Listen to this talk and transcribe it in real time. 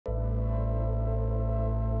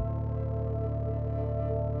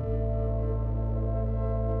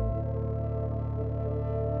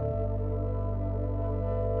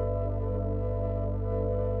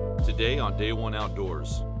Today on Day One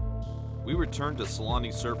Outdoors, we return to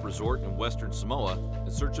Salani Surf Resort in western Samoa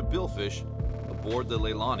in search of billfish aboard the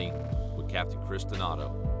Leilani with Captain Chris Donato.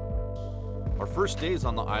 Our first days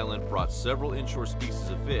on the island brought several inshore species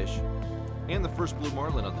of fish and the first blue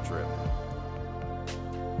marlin of the trip.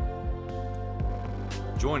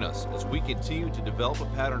 Join us as we continue to develop a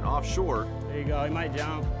pattern offshore. There you go, he might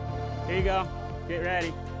jump. Here you go, get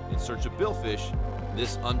ready. In search of billfish in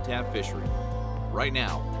this untapped fishery. Right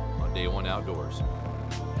now on Day One Outdoors.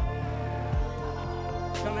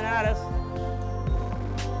 Coming at us.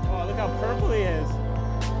 Oh, look how purple he is.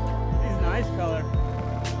 He's a nice color.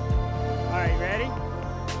 All right, ready?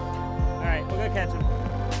 All right, we'll go catch him.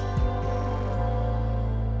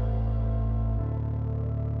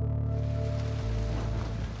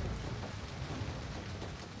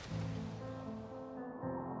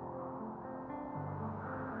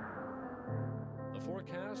 The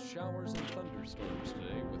forecast, showers and thunderstorms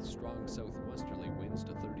today with strong southwesterly winds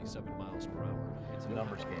to 37 miles per hour. It's a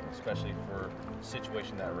numbers game, especially for the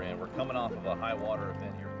situation that we're in. We're coming off of a high water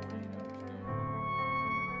event here 48 hours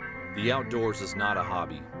ago. The outdoors is not a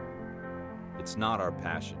hobby. It's not our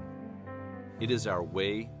passion. It is our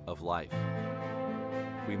way of life.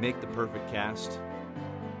 We make the perfect cast,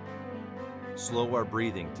 slow our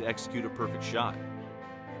breathing to execute a perfect shot,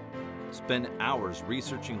 spend hours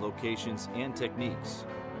researching locations and techniques.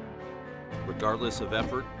 Regardless of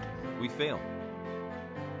effort, we fail.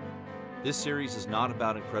 This series is not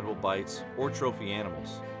about incredible bites or trophy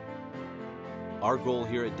animals. Our goal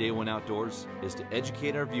here at Day One Outdoors is to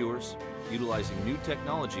educate our viewers utilizing new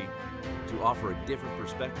technology to offer a different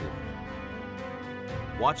perspective.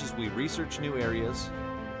 Watch as we research new areas,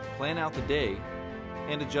 plan out the day,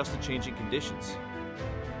 and adjust to changing conditions.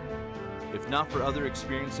 If not for other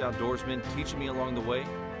experienced outdoorsmen teaching me along the way,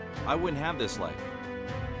 I wouldn't have this life.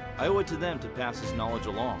 I owe it to them to pass this knowledge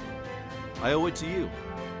along. I owe it to you.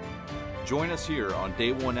 Join us here on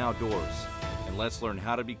Day One Outdoors, and let's learn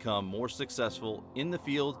how to become more successful in the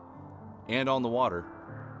field and on the water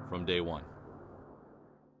from day one.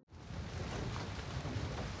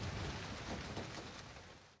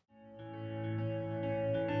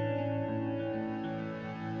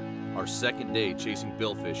 Our second day chasing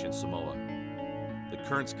billfish in Samoa. The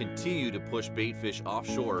currents continue to push baitfish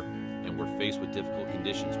offshore, and we're faced with difficult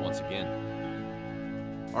conditions once again.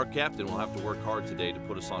 Our captain will have to work hard today to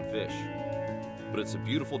put us on fish, but it's a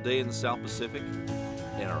beautiful day in the South Pacific,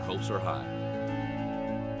 and our hopes are high.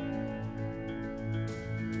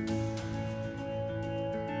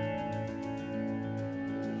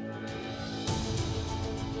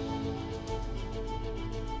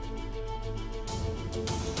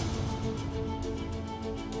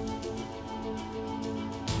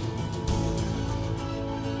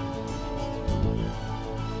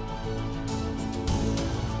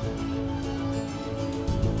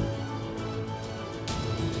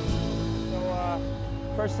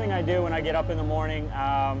 First thing I do when I get up in the morning,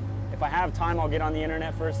 if I have time, I'll get on the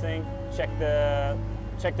internet first thing, check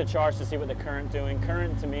the charts to see what the current's doing.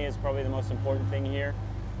 Current to me is probably the most important thing here.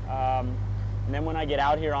 And then when I get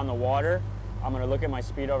out here on the water, I'm going to look at my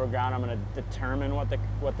speed over ground. I'm going to determine what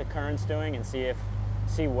the current's doing and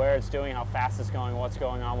see where it's doing, how fast it's going, what's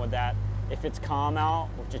going on with that. If it's calm out,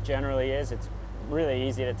 which it generally is, it's really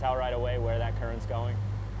easy to tell right away where that current's going.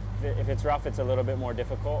 If it's rough, it's a little bit more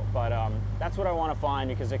difficult, but that's what I want to find,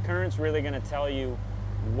 because the current's really going to tell you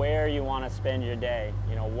where you want to spend your day.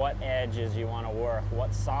 You know, what edges you want to work,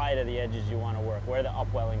 what side of the edges you want to work, where the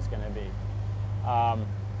upwelling's going to be.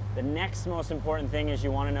 The next most important thing is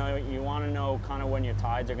you want to know kind of when your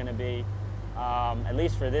tides are going to be. At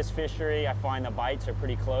least for this fishery, I find the bites are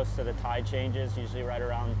pretty close to the tide changes, usually right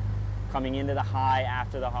around coming into the high,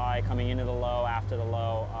 after the high, coming into the low, after the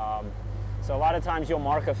low. So a lot of times you'll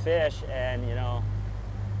mark a fish and, you know,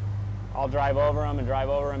 I'll drive over him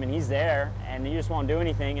and he's there and you just won't do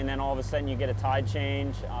anything, and then all of a sudden you get a tide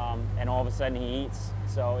change and all of a sudden he eats.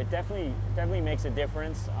 So it definitely makes a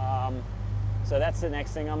difference. So that's the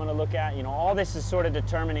next thing I'm going to look at. You know, all this is sort of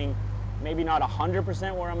determining maybe not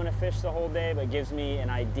 100% where I'm going to fish the whole day, but gives me an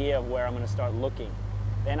idea of where I'm going to start looking.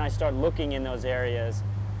 Then I start looking in those areas,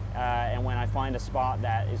 and when I find a spot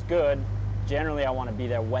that is good, generally I want to be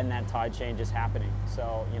there when that tide change is happening.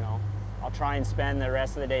 So, you know, I'll try and spend the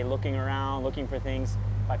rest of the day looking around, looking for things.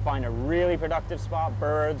 If I find a really productive spot,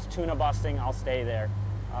 birds, tuna busting, I'll stay there.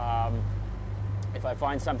 If I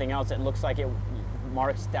find something else that looks like it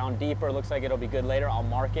marks down deeper, looks like it'll be good later, I'll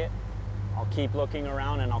mark it. I'll keep looking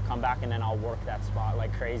around and I'll come back and then I'll work that spot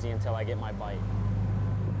like crazy until I get my bite.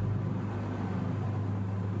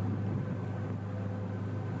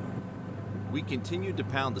 We continued to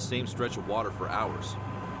pound the same stretch of water for hours.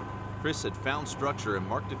 Chris had found structure and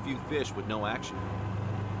marked a few fish with no action.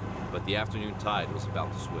 But the afternoon tide was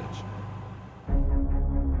about to switch.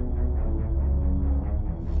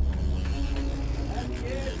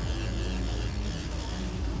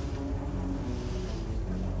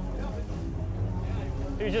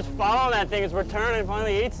 He was just following that thing as we're turning and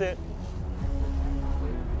finally eats it.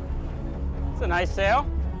 It's a nice sail.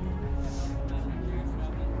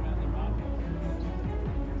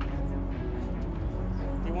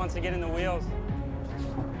 He wants to get in the wheels.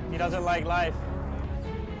 He doesn't like life.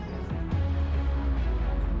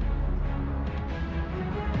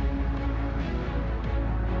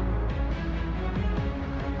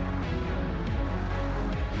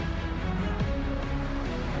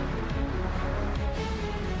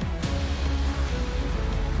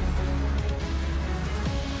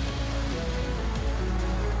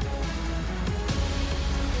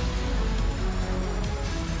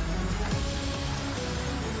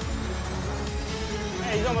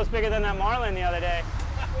 He's almost bigger than that Marlin the other day.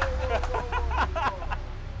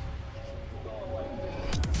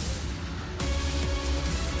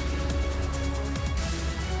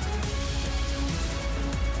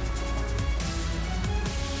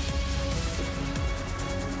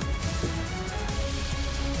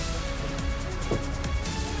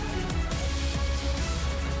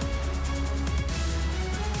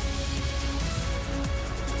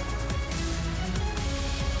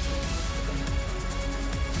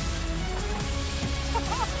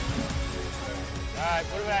 All right,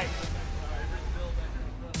 put it back.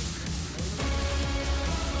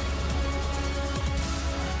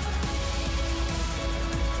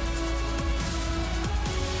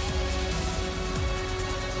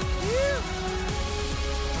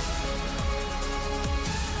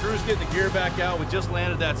 Crew's getting the gear back out. We just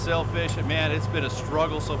landed that sailfish, and man, it's been a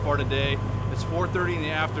struggle so far today. It's 4:30 in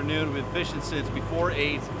the afternoon. We've been fishing since before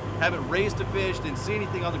 8. Haven't raised a fish, didn't see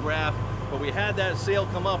anything on the graph, but we had that sail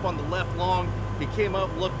come up on the left long. He came up,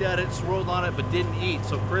 looked at it, swirled on it, but didn't eat.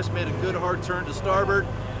 So Chris made a good hard turn to starboard,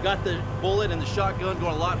 got the bullet and the shotgun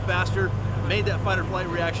going a lot faster, made that fight or flight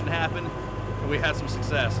reaction happen, and we had some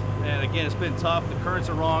success. And again, it's been tough. The currents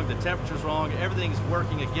are wrong, the temperature's wrong, everything's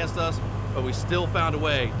working against us, but we still found a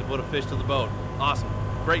way to put a fish to the boat. Awesome.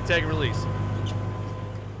 Great take and release.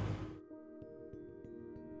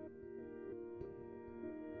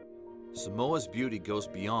 Samoa's beauty goes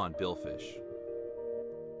beyond billfish.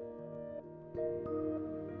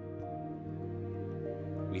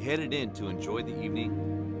 We headed in to enjoy the evening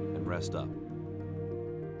and rest up.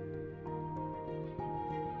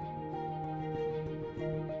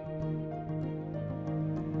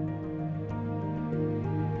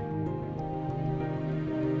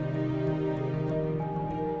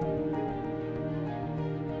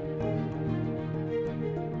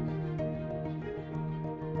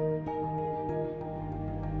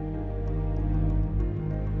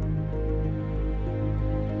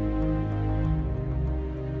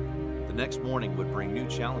 The next morning would bring new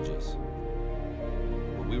challenges,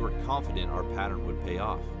 but we were confident our pattern would pay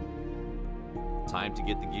off. Time to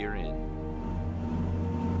get the gear in.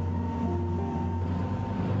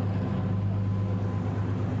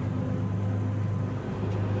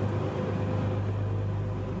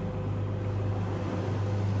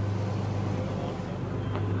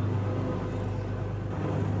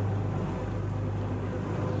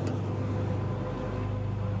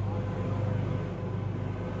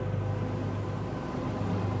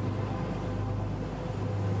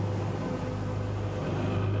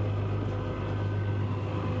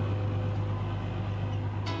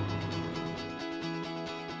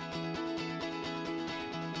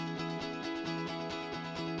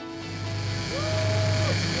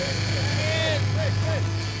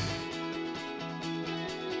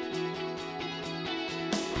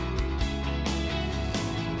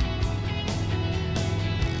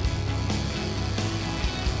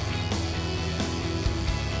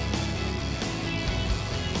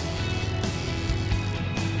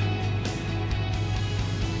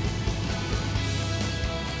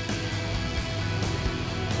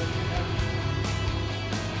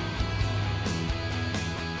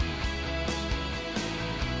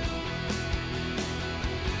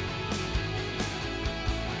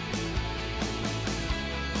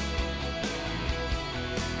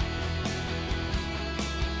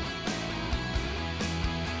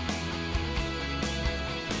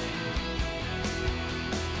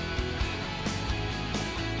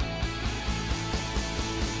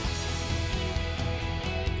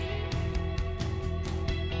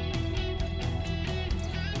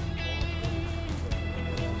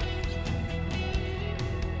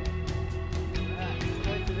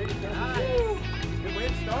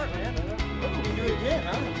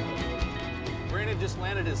 just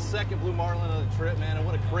landed his second blue marlin of the trip, man, and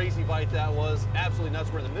what a crazy bite that was. Absolutely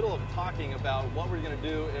nuts. We're in the middle of talking about what we're gonna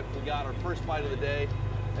do if we got our first bite of the day.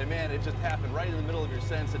 And man, it just happened right in the middle of your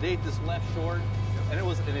sentence. It ate this left short, and it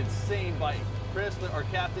was an insane bite. Chris, our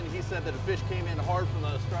captain, he said that a fish came in hard from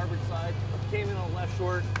the starboard side, came in on the left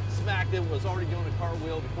short, smacked it, was already doing a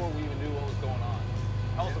cartwheel before we even knew what was going on.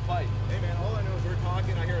 How was the fight? Hey man, all I know is we're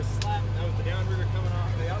talking, I hear a slap, that was the downrigger coming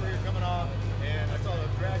off, the outrigger coming off, and I saw the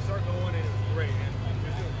drag start going, and it was great. And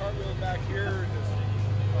just doing cartwheels back here, just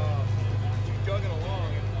jugging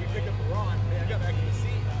along, and we picked up the rod. Man, I got back in the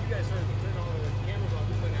seat. You guys started turning all the cameras off.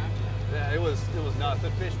 We went after it. Yeah, it was nuts.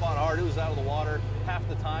 The fish fought hard. It was out of the water half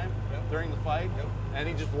the time during the fight, and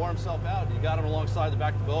he just wore himself out. You got him alongside the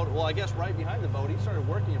back of the boat. Well, I guess right behind the boat, he started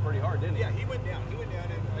working it pretty hard, didn't he? Yeah, he went down,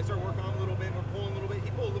 and I started working on him a little bit. We're pulling a little bit.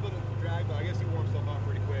 He pulled a little bit of drag, but I guess he wore himself out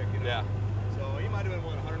pretty quick. You know? Yeah. So he might have been,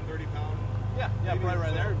 what, 130 pounds? Yeah, probably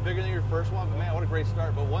right there. Bigger than your first one, but man, what a great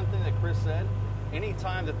start. But one thing that Chris said,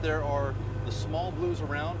 anytime that there are the small blues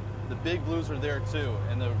around, the big blues are there too.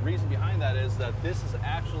 And the reason behind that is that this is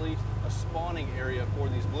actually a spawning area for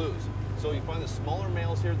these blues. So you find the smaller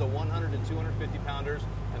males here, the 100 and 250 pounders,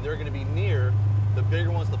 and they're gonna be near the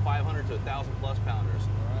bigger ones, the 500 to 1,000 plus pounders.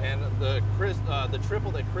 Right. And the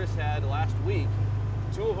triple that Chris had last week,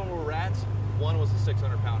 2 of them were rats, 1 was a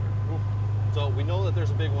 600 pounder. So we know that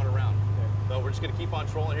there's a big one around. So we're just gonna keep on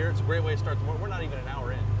trolling here. It's a great way to start the morning. We're not even an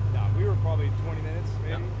hour in. No, we were probably 20 minutes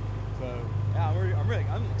maybe. Yep. So yeah,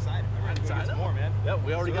 I'm excited. I'm ready to go get some more, man. Yep,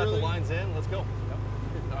 we already got early. the lines in. Let's go.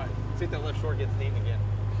 Yep. All right, see if that left shore gets eaten again.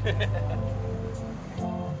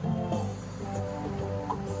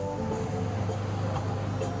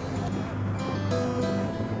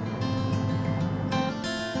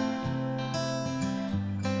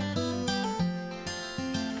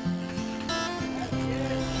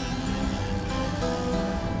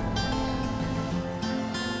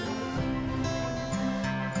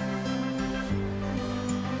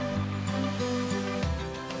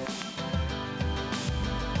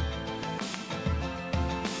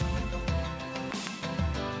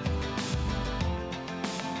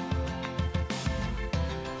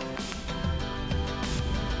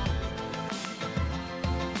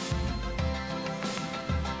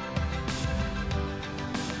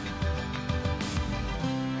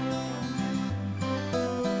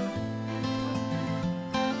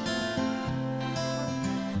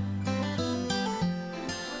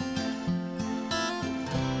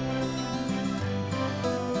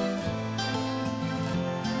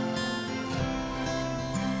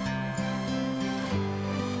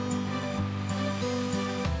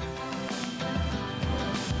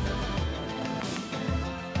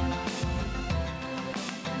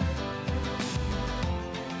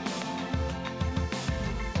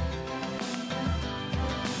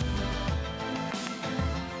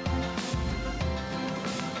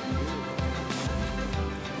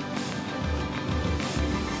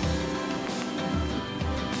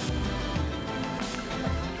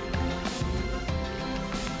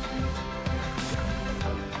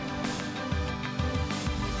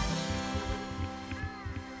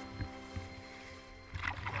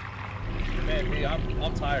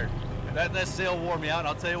 I'm tired. That sail wore me out. And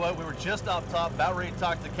I'll tell you what, we were just up top, about ready to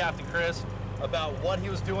talk to Captain Chris about what he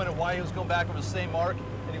was doing and why he was going back over the same mark.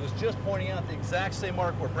 And he was just pointing out the exact same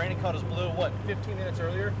mark where Brandon caught his blue, what, 15 minutes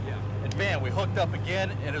earlier? Yeah. And man, we hooked up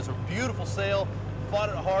again, and it was a beautiful sail. Fought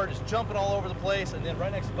it hard, just jumping all over the place, and then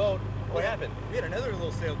right next to the boat, what happened? We had another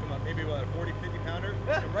little sail come up, maybe what, a 40, 50 pounder,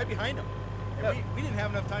 right behind him. And we didn't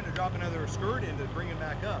have enough time to drop another skirt in to bring him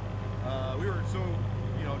back up. We were so,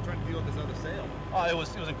 trying to deal with this other sail. Oh, it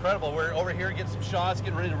was incredible. We're over here getting some shots,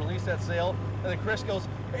 getting ready to release that sail, and then Chris goes,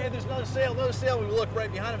 "Hey, there's another sail, another sail." We look right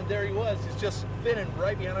behind him, and there he was. He's just spinning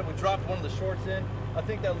right behind him. We dropped one of the shorts in. I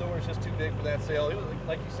think that lure is just too big for that sail. It was,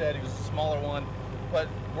 like you said, he was a smaller one, but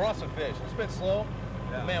we're on some fish. It's been slow,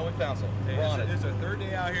 but man, we found some. Hey, we're on it. It's our third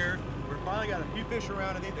day out here. We've finally got a few fish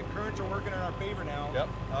around. I think the currents are working in our favor now. Yep.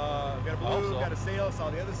 Got a blue, got a sail, saw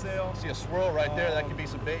the other sail. See a swirl right there. That could be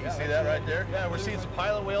some bait. You see that right there? Yeah, we're seeing some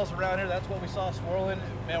pilot whales around here. That's what we saw swirling.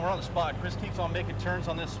 Man, we're on the spot. Chris keeps on making turns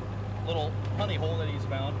on this little honey hole that he's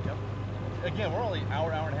found. Yep. Again, we're only an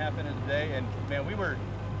hour and a half into the day, and man, we were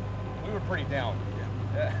pretty down.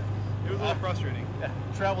 Yeah. It was a little frustrating. Yeah.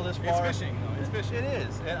 Travel this far. It's fishing, though. It's fishing. It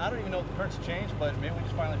is, and I don't even know if the currents changed, but maybe we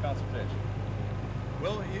just finally found some fish.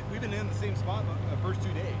 Well, we've been in the same spot the first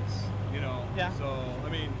 2 days, Yeah. So, I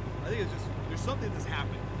mean, I think it's just, there's something that's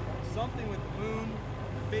happened. Something with the moon,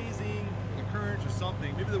 the phasing, the currents or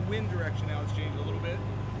something. Maybe the wind direction now has changed a little bit.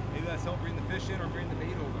 Maybe that's helped bring the fish in or bring the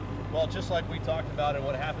bait over. Well, just like we talked about and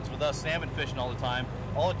what happens with us salmon fishing all the time,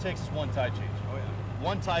 all it takes is one tide change. Oh yeah.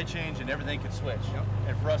 One tide change and everything can switch. Yep.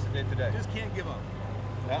 And for us it did today. Just can't give up.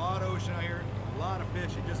 A lot of ocean out here, a lot of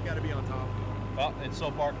fish. You just got to be on top. Well, and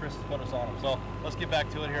so far Chris has put us on them. So let's get back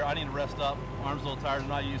to it here. I need to rest up. Arms a little tired. I'm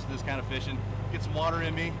not used to this kind of fishing. Get some water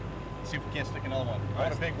in me. See if we can't stick another one. I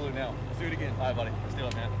want a big blue now. Let's do it again. All right, buddy. Let's do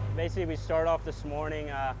it, man. Basically, we start off this morning.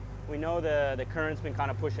 We know the current's been kind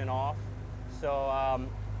of pushing off, so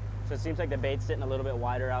it seems like the bait's sitting a little bit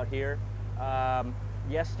wider out here.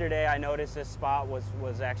 Yesterday, I noticed this spot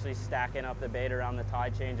was actually stacking up the bait around the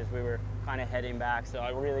tide change as we were kind of heading back. So I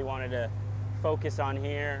really wanted to focus on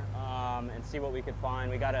here and see what we could find.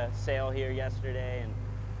 We got a sail here yesterday and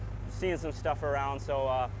seeing some stuff around. So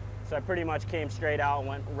I pretty much came straight out and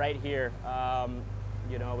went right here.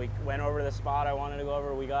 You know, we went over to the spot I wanted to go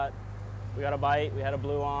over. We got a bite. We had a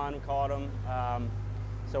blue on. Caught him.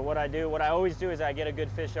 So what I always do is I get a good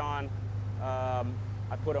fish on.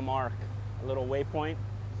 I put a mark, a little waypoint,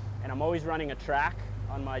 and I'm always running a track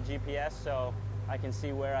on my GPS so I can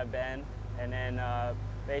see where I've been. And then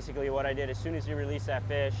basically what I did, as soon as you release that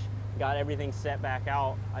fish, got everything set back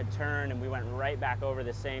out, I turned and we went right back over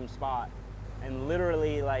the same spot. And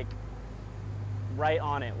literally, like, right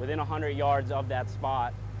on it, within 100 yards of that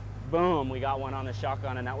spot, boom, we got one on the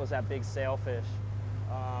shotgun, and that was that big sailfish.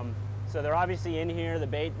 So they're obviously in here. The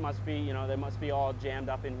bait must be, you know, they must be all jammed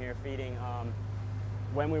up in here feeding.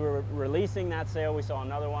 When we were releasing that sail, we saw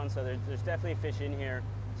another one, so there's definitely fish in here.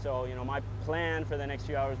 So, you know, my plan for the next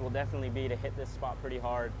few hours will definitely be to hit this spot pretty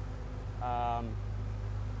hard. And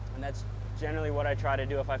that's generally what I try to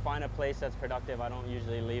do. If I find a place that's productive, I don't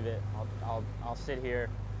usually leave it. I'll sit here.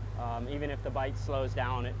 Even if the bite slows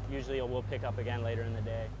down, it usually will pick up again later in the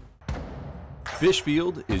day.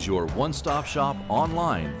 Fishfield is your one-stop shop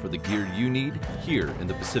online for the gear you need here in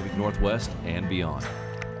the Pacific Northwest and beyond.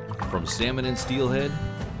 From salmon and steelhead,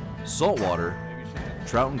 saltwater,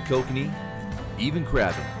 trout and kokanee, even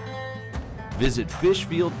crabbing. Visit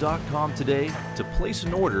fishfield.com today to place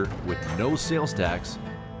an order with no sales tax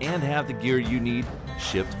and have the gear you need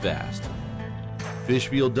shipped fast.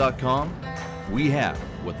 Fishfield.com, we have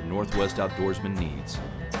what the Northwest outdoorsman needs.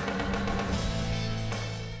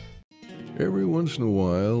 Every once in a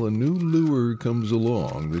while, a new lure comes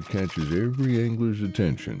along that catches every angler's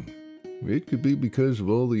attention. It could be because of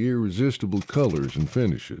all the irresistible colors and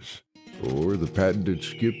finishes, or the patented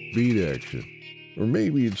skip beat action. Or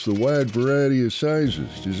maybe it's the wide variety of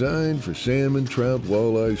sizes designed for salmon, trout,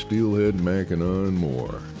 walleye, steelhead, mackinaw, and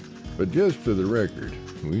more. But just for the record,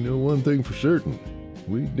 we know one thing for certain.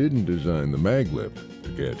 We didn't design the maglip to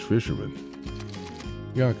catch fishermen.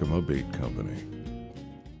 Yakima Bait Company.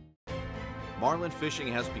 Marlin fishing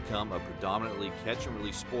has become a predominantly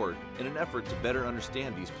catch-and-release sport in an effort to better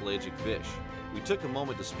understand these pelagic fish. We took a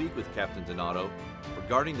moment to speak with Captain Donato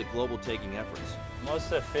regarding the global tagging efforts.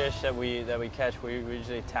 Most of the fish that we catch, we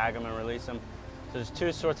usually tag them and release them. So there's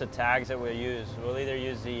two sorts of tags that we'll use. We'll either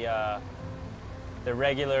use the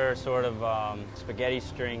regular sort of spaghetti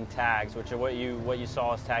string tags, which are what you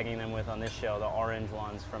saw us tagging them with on this show, the orange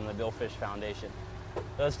ones from the Billfish Foundation.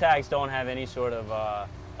 Those tags don't have any sort of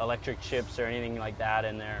electric chips or anything like that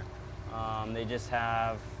in there. They just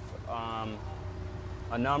have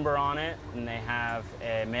a number on it, and they have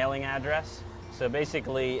a mailing address. So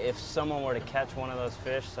basically, if someone were to catch one of those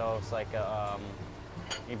fish, so it's like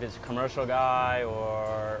if it's a commercial guy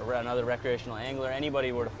or another recreational angler,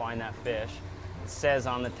 anybody were to find that fish, it says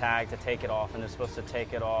on the tag to take it off, and they're supposed to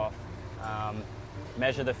take it off,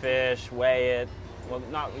 measure the fish, weigh it, well,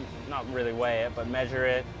 not really weigh it, but measure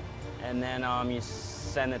it, and then you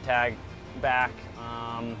send the tag back,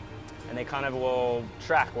 and they kind of will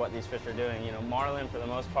track what these fish are doing. You know, marlin, for the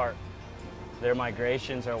most part, their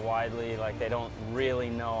migrations are widely, like, they don't really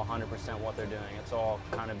know 100% what they're doing. It's all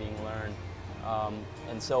kind of being learned.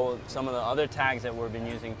 And so some of the other tags that we've been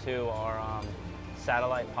using too are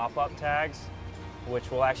satellite pop-up tags,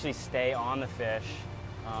 which will actually stay on the fish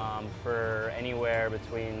for anywhere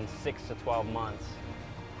between 6 to 12 months.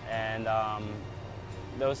 And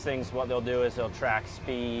those things, what they'll do is they'll track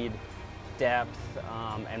speed, depth,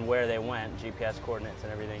 and where they went, GPS coordinates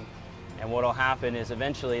and everything. And what'll happen is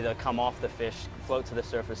eventually they'll come off the fish, float to the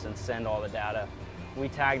surface, and send all the data. We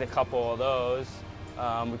tagged a couple of those.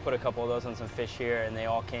 We put a couple of those on some fish here, and they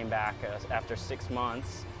all came back after 6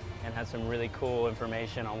 months and had some really cool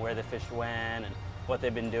information on where the fish went and what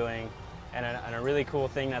they've been doing. And a really cool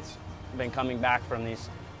thing that's been coming back from these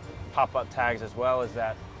pop-up tags as well is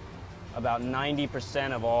that about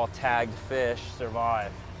 90% of all tagged fish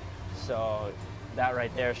survive. So that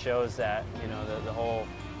right there shows that, you know, the whole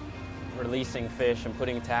releasing fish and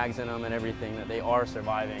putting tags in them and everything, that they are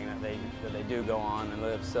surviving, that they do go on and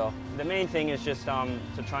live. So the main thing is just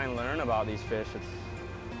to try and learn about these fish.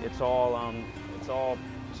 It's all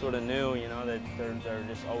sort of new, you know, that they're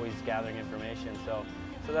just always gathering information. So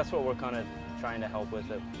that's what we're kind of trying to help with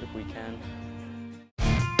if we can.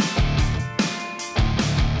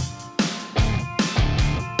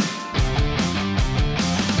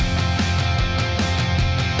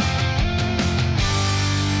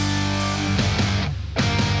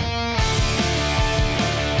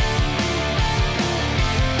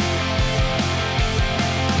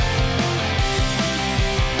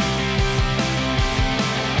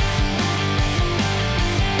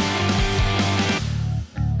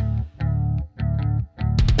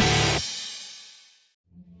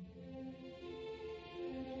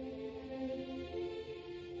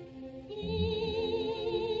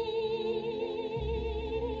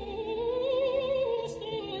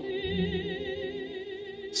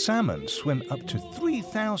 Salmon swim up to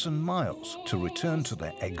 3,000 miles to return to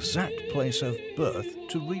their exact place of birth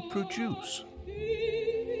to reproduce.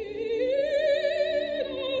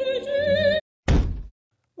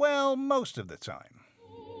 Well, most of the time.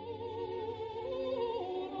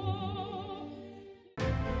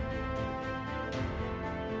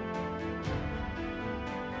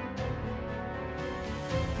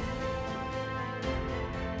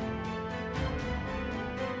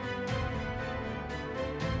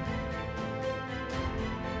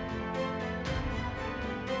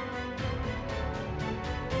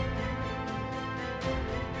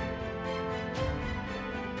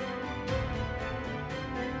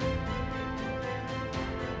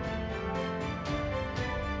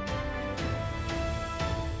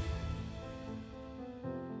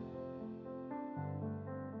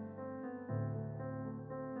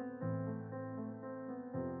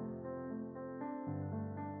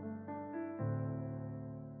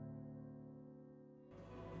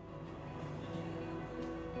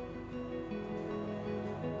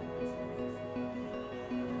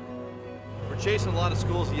 Chasing a lot of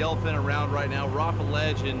schools of yellowfin around right now. We're off a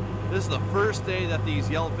ledge, and this is the first day that these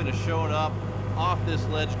yellowfin have showed up off this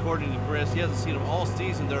ledge, according to Chris. He hasn't seen them all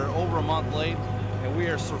season. They're over a month late, and we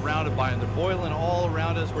are surrounded by them. They're boiling all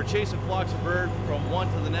around us. We're chasing flocks of birds from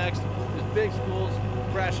one to the next. There's big schools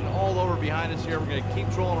crashing all over behind us here. We're going to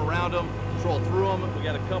keep trolling around them, troll through them. We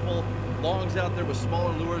got a couple longs out there with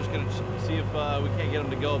smaller lures. Going to see if we can't get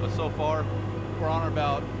them to go, but so far we're on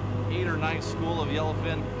about 8 or 9 school of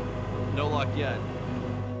yellowfin. No luck yet.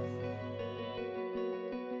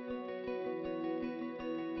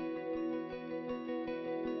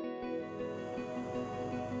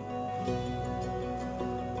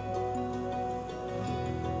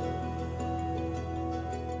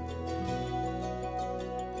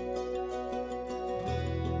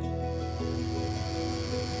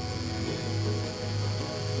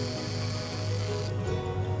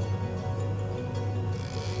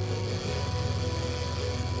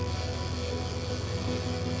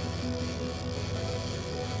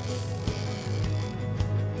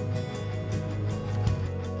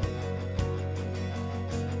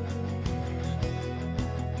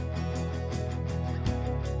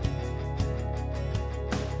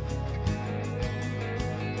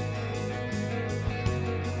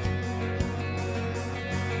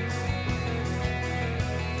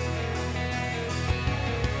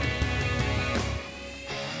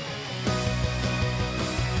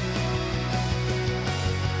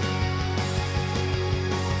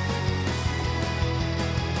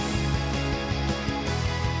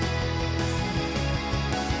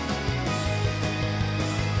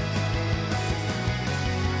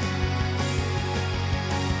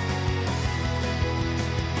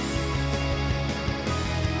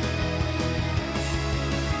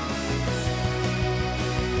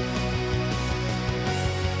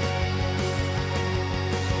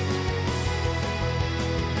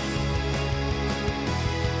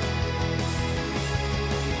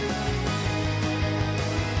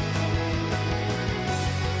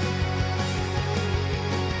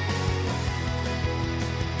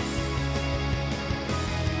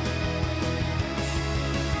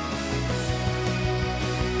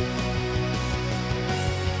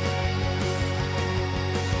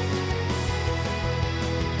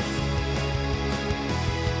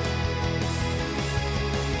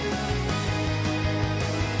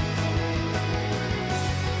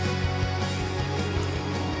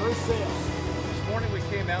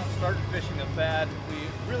 Started fishing a fad.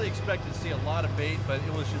 We really expected to see a lot of bait, but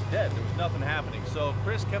it was just dead. There was nothing happening. So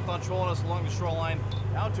Chris kept on trolling us along the shoreline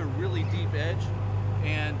out to a really deep edge.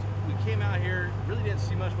 and we came out here, really didn't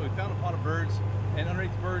see much, but we found a pot of birds, and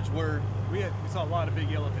underneath the birds were We saw a lot of big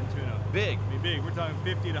yellowfin tuna. big. I mean, big. We're talking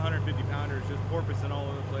 50 to 150 pounders, just porpoising all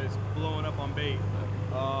over the place, blowing up on bait.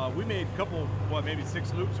 We made a couple, maybe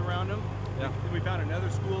 6 loops around them. Yeah. Then we found another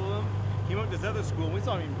school of them. Came up to this other school, and we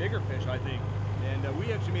saw even bigger fish, I think. And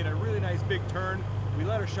we actually made a really nice big turn. We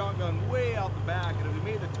let our shotgun way out the back, and as we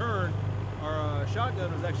made the turn, our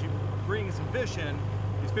shotgun was actually bringing some fish in.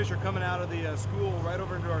 These fish are coming out of the school right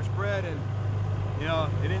over into our spread, and you know,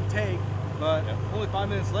 it didn't take, but only 5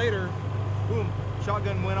 minutes later, boom,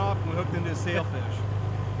 shotgun went off and we hooked into a sailfish.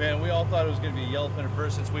 Man, we all thought it was going to be a yellowfin at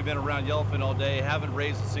first, since we've been around yellowfin all day. Haven't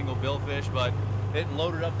raised a single billfish, but it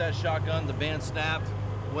loaded up that shotgun, the band snapped,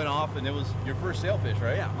 went off, and it was your first sailfish,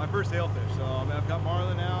 right? Yeah, my first sailfish. So I mean, I've got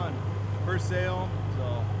marlin now and first sail,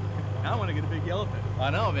 so now I want to get a big yellowfin.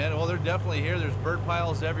 I know, man. Well, they're definitely here. There's bird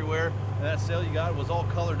piles everywhere. And that sail you got was all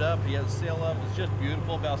colored up. He has a sail up. It's just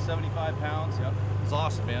beautiful, about 75 pounds. Yep. It's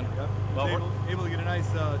awesome, man. Yep. Well, able to get a nice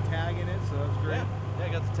tag in it, so that's great. Yeah, I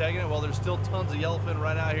got the tag in it. Well, there's still tons of yellowfin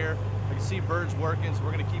right out here. I can see birds working, so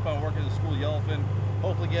we're going to keep on working the school yellowfin.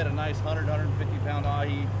 Hopefully get a nice 100, 150 pound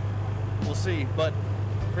ahi. We'll see. But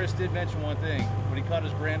Chris did mention one thing. When he caught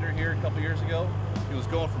his grander here a couple years ago, he was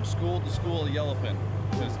going from school to school of yellowfin.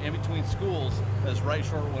 Because in between schools, his right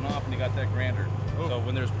short went off and he got that grander. Oh. So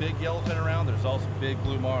when there's big yellowfin around, there's also big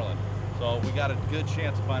blue marlin. So we got a good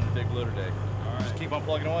chance of finding a big blue today. All right. Just keep on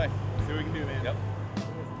plugging away. See what we can do, man. Yep.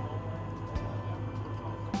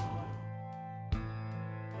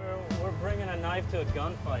 We're bringing a knife to a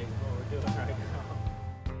gunfight is what we're doing right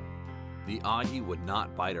now. The ahi would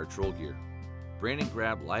not bite our troll gear. Brandon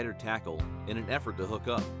grabbed lighter tackle in an effort to hook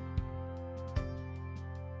up.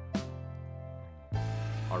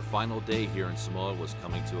 Our final day here in Samoa was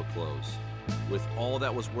coming to a close. With all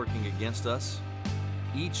that was working against us,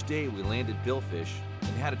 each day we landed billfish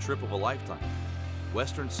and had a trip of a lifetime.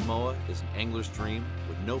 Western Samoa is an angler's dream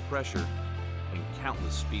with no pressure and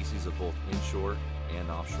countless species of both inshore and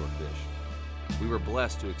offshore fish. We were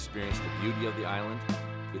blessed to experience the beauty of the island,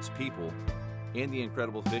 its people, and the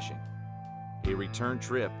incredible fishing. A return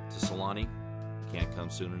trip to Solani can't come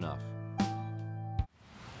soon enough.